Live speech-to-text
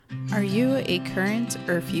Are you a current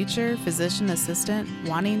or future physician assistant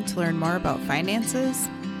wanting to learn more about finances?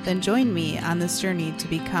 Then join me on this journey to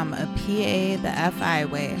become a PA the FI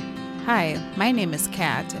way. Hi, my name is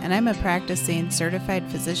Kat, and I'm a practicing certified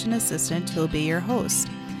physician assistant who will be your host.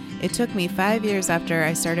 It took me 5 years after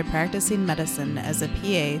I started practicing medicine as a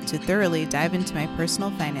PA to thoroughly dive into my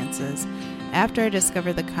personal finances after I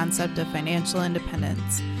discovered the concept of financial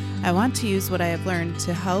independence. I want to use what I have learned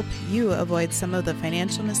to help you avoid some of the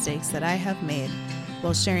financial mistakes that I have made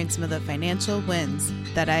while sharing some of the financial wins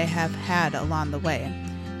that I have had along the way.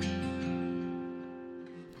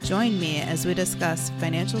 Join me as we discuss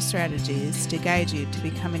financial strategies to guide you to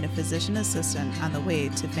becoming a physician assistant on the way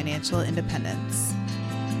to financial independence.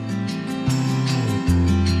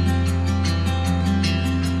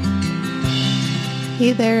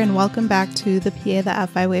 Hey there, and welcome back to the PA the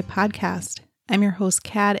FI Way podcast. I'm your host,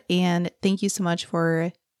 Kat, and thank you so much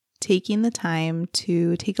for taking the time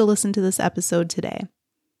to take a listen to this episode today.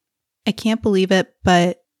 I can't believe it,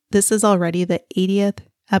 but this is already the 80th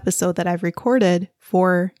episode that I've recorded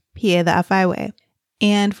for PA the FI Way.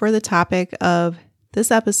 And for the topic of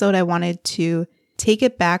this episode, I wanted to take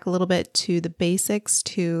it back a little bit to the basics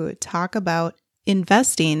to talk about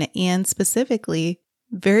investing and specifically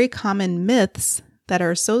very common myths that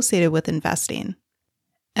are associated with investing.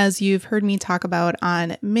 As you've heard me talk about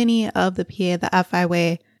on many of the PA the FI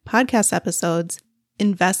Way podcast episodes,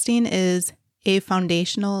 investing is a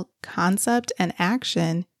foundational concept and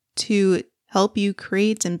action to help you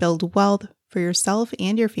create and build wealth for yourself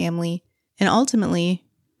and your family, and ultimately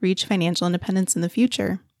reach financial independence in the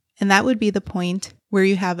future. And that would be the point where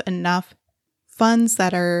you have enough funds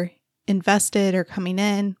that are invested or coming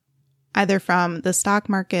in, either from the stock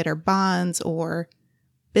market or bonds or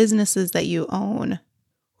businesses that you own,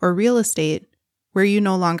 or real estate, where you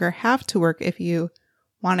no longer have to work if you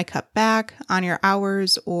want to cut back on your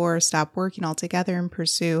hours or stop working altogether and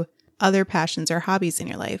pursue other passions or hobbies in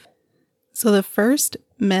your life. So the first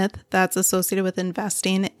myth that's associated with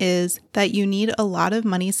investing is that you need a lot of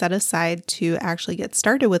money set aside to actually get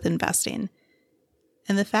started with investing.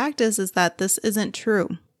 And the fact is that this isn't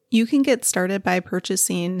true. You can get started by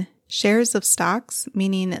purchasing shares of stocks,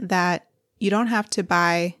 meaning that you don't have to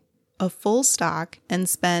buy a full stock and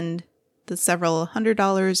spend the several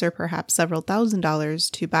 $100s or perhaps several $1,000s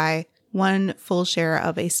to buy one full share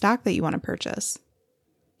of a stock that you want to purchase.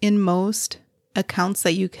 In most accounts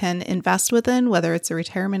that you can invest within, whether it's a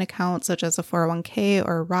retirement account such as a 401k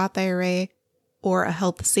or a Roth IRA, or a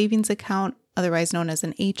health savings account, otherwise known as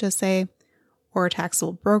an HSA, or a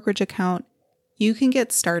taxable brokerage account, you can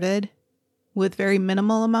get started with very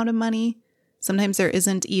minimal amount of money. Sometimes there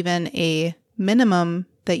isn't even a minimum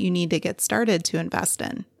that you need to get started to invest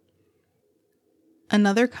in.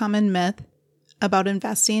 Another common myth about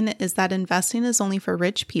investing is that investing is only for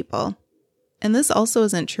rich people. And this also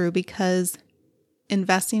isn't true because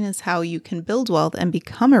investing is how you can build wealth and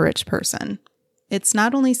become a rich person. It's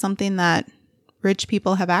not only something that rich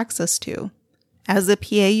people have access to. As a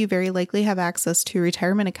PA, you very likely have access to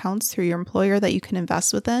retirement accounts through your employer that you can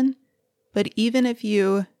invest within. But even if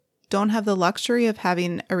you don't have the luxury of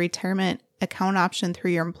having a retirement account option through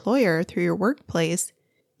your employer, through your workplace,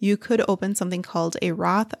 you could open something called a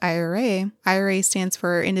Roth IRA. IRA stands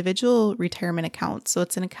for individual retirement account. So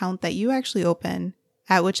it's an account that you actually open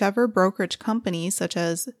at whichever brokerage company, such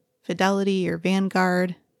as Fidelity or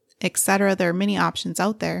Vanguard, etc. There are many options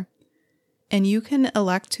out there. And you can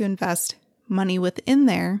elect to invest money within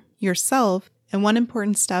there yourself. And one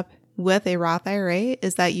important step with a Roth IRA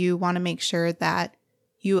is that you want to make sure that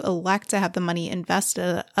you elect to have the money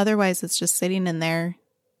invested. Otherwise, it's just sitting in there,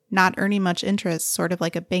 not earning much interest, sort of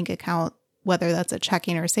like a bank account, whether that's a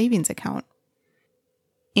checking or savings account.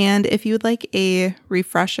 And if you would like a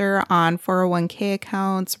refresher on 401k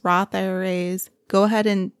accounts, Roth IRAs, go ahead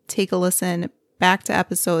and take a listen back to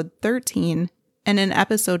episode 13. And in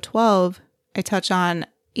episode 12, I touch on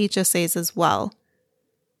HSAs as well.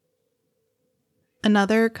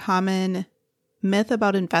 Another common myth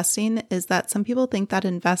about investing is that some people think that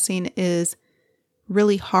investing is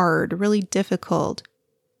really hard, really difficult,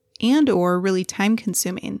 and or really time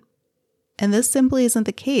consuming. And this simply isn't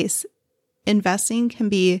the case. Investing can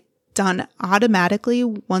be done automatically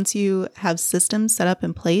once you have systems set up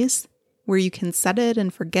in place where you can set it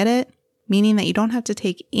and forget it, meaning that you don't have to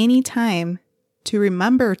take any time to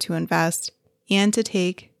remember to invest and to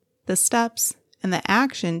take the steps and the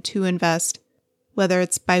action to invest, whether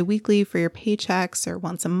it's biweekly for your paychecks or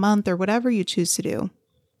once a month or whatever you choose to do.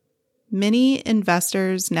 Many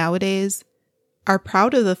investors nowadays are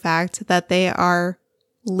proud of the fact that they are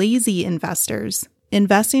lazy investors.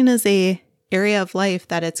 Investing is an area of life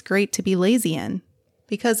that it's great to be lazy in.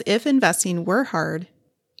 Because if investing were hard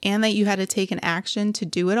and that you had to take an action to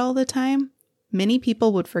do it all the time, many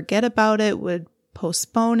people would forget about it, would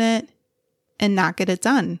postpone it, and not get it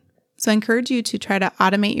done. So I encourage you to try to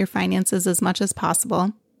automate your finances as much as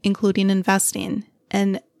possible, including investing.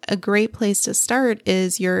 And a great place to start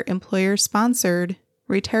is your employer-sponsored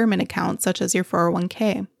retirement account, such as your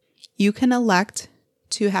 401k. You can elect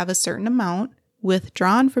to have a certain amount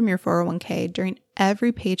withdrawn from your 401k during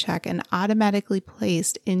every paycheck and automatically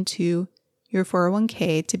placed into your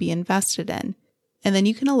 401k to be invested in. And then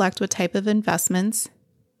you can elect what type of investments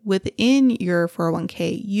within your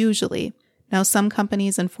 401k usually. Now, some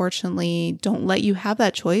companies, unfortunately, don't let you have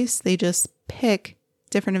that choice. They just pick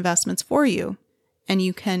different investments for you. And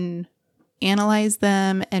you can analyze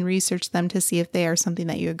them and research them to see if they are something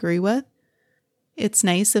that you agree with. It's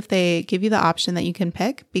nice if they give you the option that you can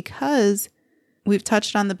pick, because we've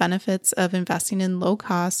touched on the benefits of investing in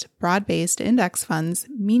low-cost, broad-based index funds,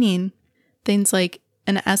 meaning things like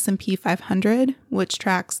an S&P 500, which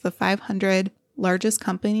tracks the 500 largest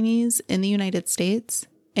companies in the United States,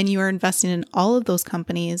 and you are investing in all of those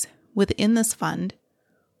companies within this fund,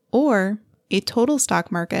 or a total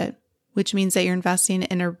stock market, which means that you're investing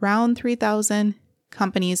in around 3,000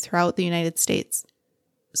 companies throughout the United States.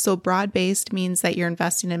 So broad-based means that you're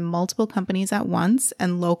investing in multiple companies at once,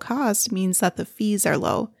 and low cost means that the fees are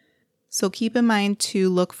low. So keep in mind to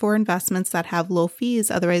look for investments that have low fees,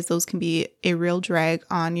 otherwise those can be a real drag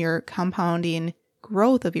on your compounding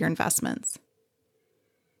growth of your investments.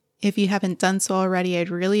 If you haven't done so already, I'd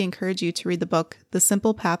really encourage you to read the book, The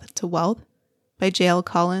Simple Path to Wealth by J.L.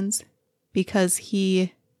 Collins, because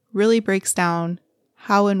he really breaks down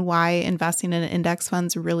how and why investing in index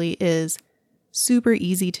funds really is super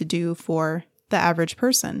easy to do for the average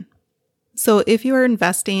person. So if you are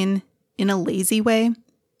investing in a lazy way,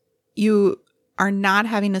 you are not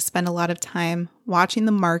having to spend a lot of time watching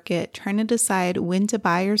the market, trying to decide when to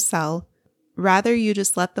buy or sell. Rather, you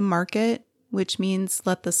just let the market, which means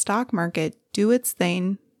let the stock market do its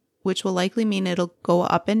thing, which will likely mean it'll go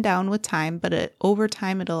up and down with time, but over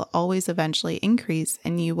time, it'll always eventually increase,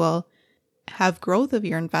 and you will have growth of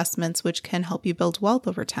your investments, which can help you build wealth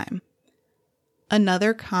over time.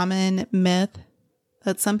 Another common myth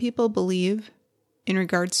that some people believe in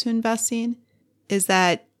regards to investing is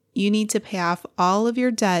that you need to pay off all of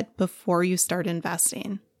your debt before you start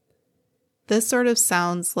investing. This sort of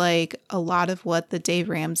sounds like a lot of what the Dave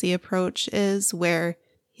Ramsey approach is, where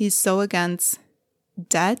he's so against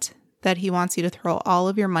debt that he wants you to throw all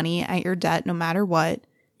of your money at your debt no matter what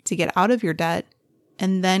to get out of your debt,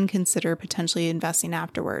 and then consider potentially investing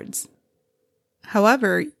afterwards.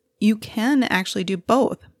 However, you can actually do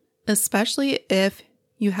both, especially if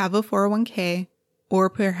you have a 401k or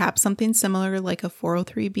perhaps something similar like a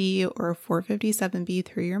 403b or a 457b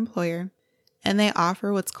through your employer, and they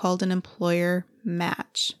offer what's called an employer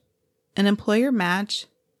match. An employer match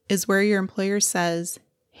is where your employer says,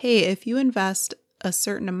 hey, if you invest a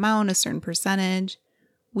certain amount, a certain percentage,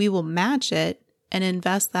 we will match it and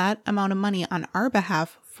invest that amount of money on our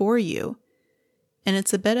behalf for you. And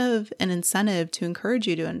it's a bit of an incentive to encourage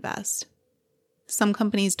you to invest. Some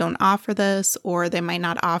companies don't offer this, or they might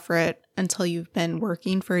not offer it until you've been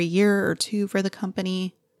working for a year or two for the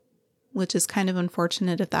company, which is kind of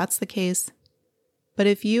unfortunate if that's the case. But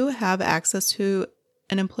if you have access to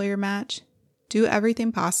an employer match, do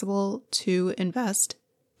everything possible to invest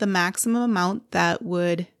the maximum amount that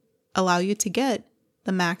would allow you to get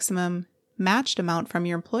the maximum matched amount from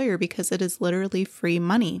your employer, because it is literally free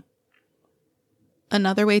money.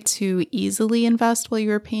 Another way to easily invest while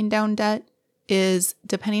you are paying down debt is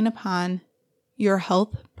depending upon your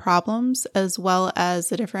health problems as well as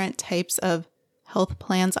the different types of health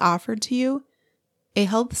plans offered to you. A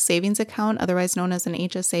health savings account, otherwise known as an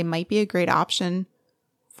HSA, might be a great option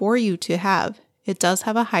for you to have. It does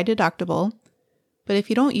have a high deductible, but if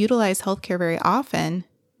you don't utilize healthcare very often,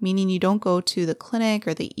 meaning you don't go to the clinic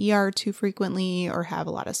or the ER too frequently or have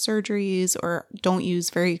a lot of surgeries or don't use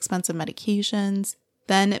very expensive medications,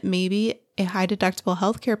 then maybe a high deductible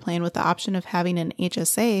healthcare plan with the option of having an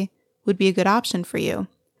HSA would be a good option for you,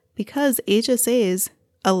 because HSAs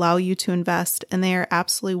allow you to invest and they are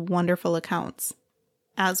absolutely wonderful accounts.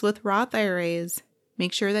 As with Roth IRAs,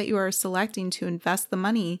 make sure that you are selecting to invest the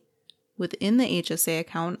money within the HSA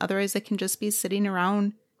account, otherwise it can just be sitting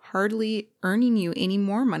around hardly earning you any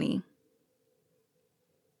more money.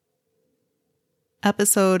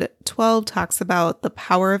 Episode 12 talks about the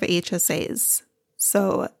power of HSAs.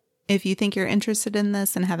 So if you think you're interested in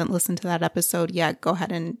this and haven't listened to that episode yet, go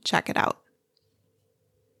ahead and check it out.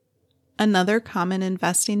 Another common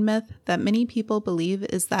investing myth that many people believe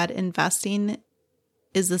is that investing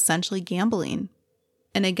is essentially gambling.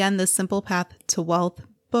 And again, the Simple Path to Wealth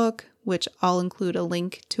book, which I'll include a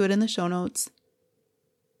link to it in the show notes,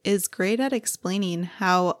 is great at explaining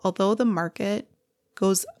how although the market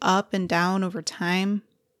goes up and down over time,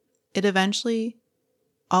 it eventually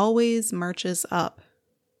always marches up.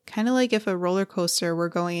 Kind of like if a roller coaster were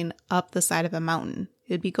going up the side of a mountain.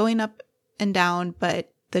 It'd be going up and down,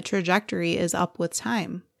 but the trajectory is up with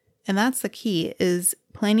time. And that's the key, is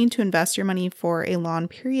planning to invest your money for a long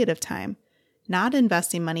period of time, not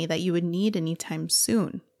investing money that you would need anytime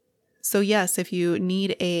soon. So yes, if you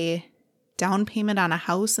need a down payment on a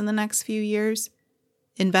house in the next few years,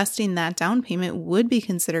 investing that down payment would be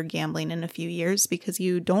considered gambling in a few years because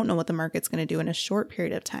you don't know what the market's going to do in a short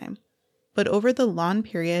period of time. But over the long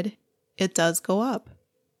period, it does go up.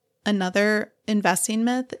 Another investing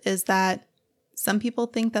myth is that some people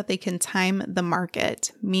think that they can time the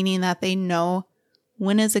market, meaning that they know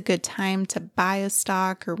when is a good time to buy a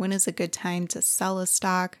stock or when is a good time to sell a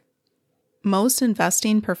stock. Most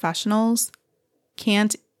investing professionals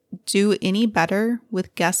can't do any better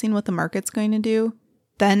with guessing what the market's going to do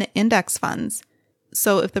than index funds.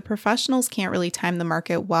 So if the professionals can't really time the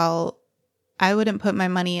market, well, I wouldn't put my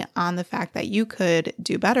money on the fact that you could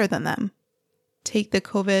do better than them. Take the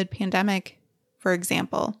COVID pandemic, for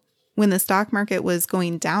example. When the stock market was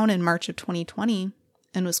going down in March of 2020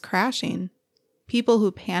 and was crashing, people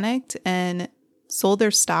who panicked and sold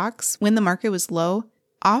their stocks when the market was low,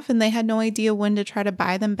 often they had no idea when to try to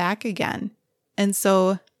buy them back again. And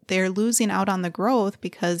so they're losing out on the growth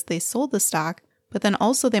because they sold the stock, but then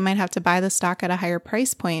also they might have to buy the stock at a higher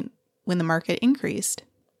price point when the market increased.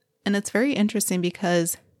 And it's very interesting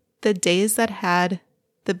because the days that had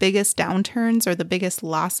the biggest downturns or the biggest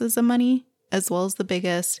losses of money, as well as the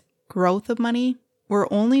biggest growth of money,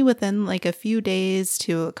 were only within like a few days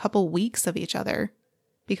to a couple weeks of each other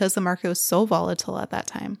because the market was so volatile at that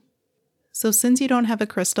time. So since you don't have a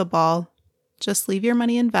crystal ball, just leave your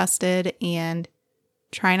money invested and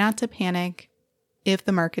try not to panic if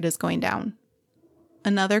the market is going down.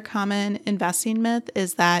 Another common investing myth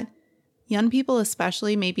is that young people,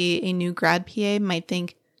 especially maybe a new grad PA, might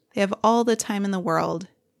think they have all the time in the world.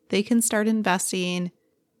 They can start investing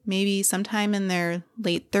maybe sometime in their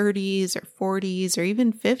late 30s or 40s or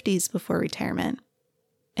even 50s before retirement.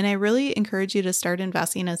 And I really encourage you to start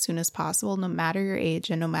investing as soon as possible, no matter your age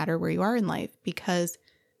and no matter where you are in life, because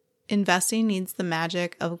investing needs the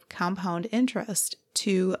magic of compound interest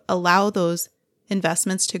to allow those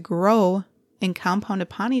investments to grow and compound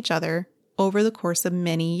upon each other over the course of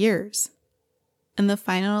many years. And the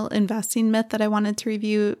final investing myth that I wanted to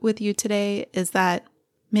review with you today is that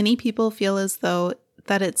many people feel as though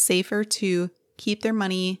that it's safer to keep their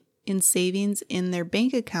money in savings in their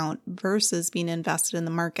bank account versus being invested in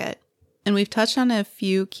the market. And we've touched on a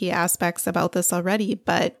few key aspects about this already,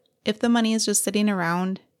 but if the money is just sitting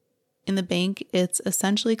around in the bank, it's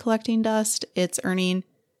essentially collecting dust. It's earning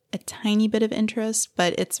a tiny bit of interest,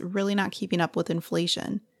 but it's really not keeping up with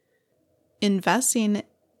inflation. Investing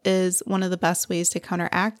is one of the best ways to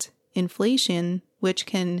counteract inflation, which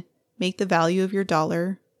can make the value of your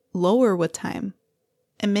dollar lower with time.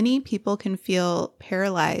 And many people can feel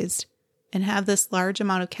paralyzed and have this large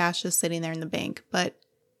amount of cash just sitting there in the bank. But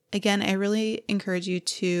again, I really encourage you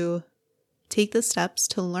to take the steps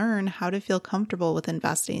to learn how to feel comfortable with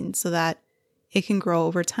investing so that it can grow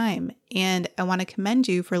over time. And I want to commend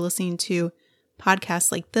you for listening to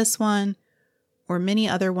podcasts like this one or many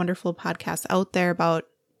other wonderful podcasts out there about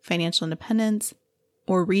financial independence,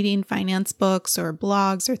 or reading finance books or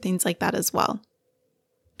blogs or things like that as well.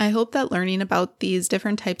 I hope that learning about these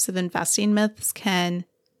different types of investing myths can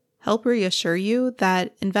help reassure you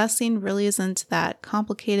that investing really isn't that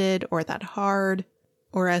complicated or that hard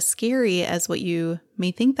or as scary as what you may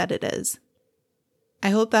think that it is. I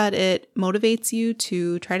hope that it motivates you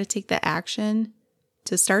to try to take the action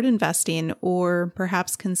to start investing, or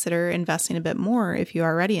perhaps consider investing a bit more if you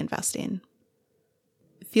are already investing.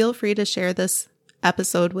 Feel free to share this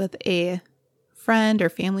episode with a friend or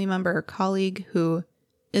family member or colleague who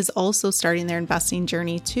is also starting their investing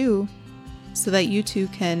journey too, so that you two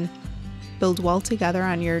can build well together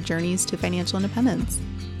on your journeys to financial independence.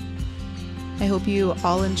 I hope you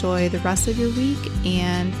all enjoy the rest of your week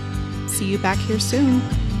and see you back here soon.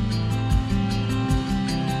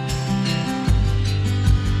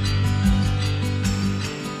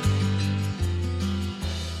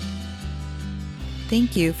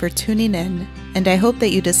 Thank you for tuning in, and I hope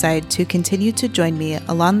that you decide to continue to join me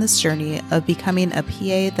along this journey of becoming a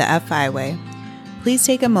PA the FI way. Please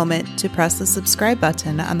take a moment to press the subscribe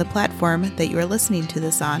button on the platform that you are listening to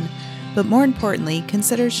this on, But more importantly,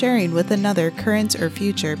 consider sharing with another current or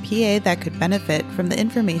future PA that could benefit from the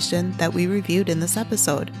information that we reviewed in this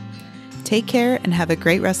episode. Take care and have a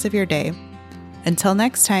great rest of your day. Until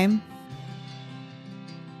next time.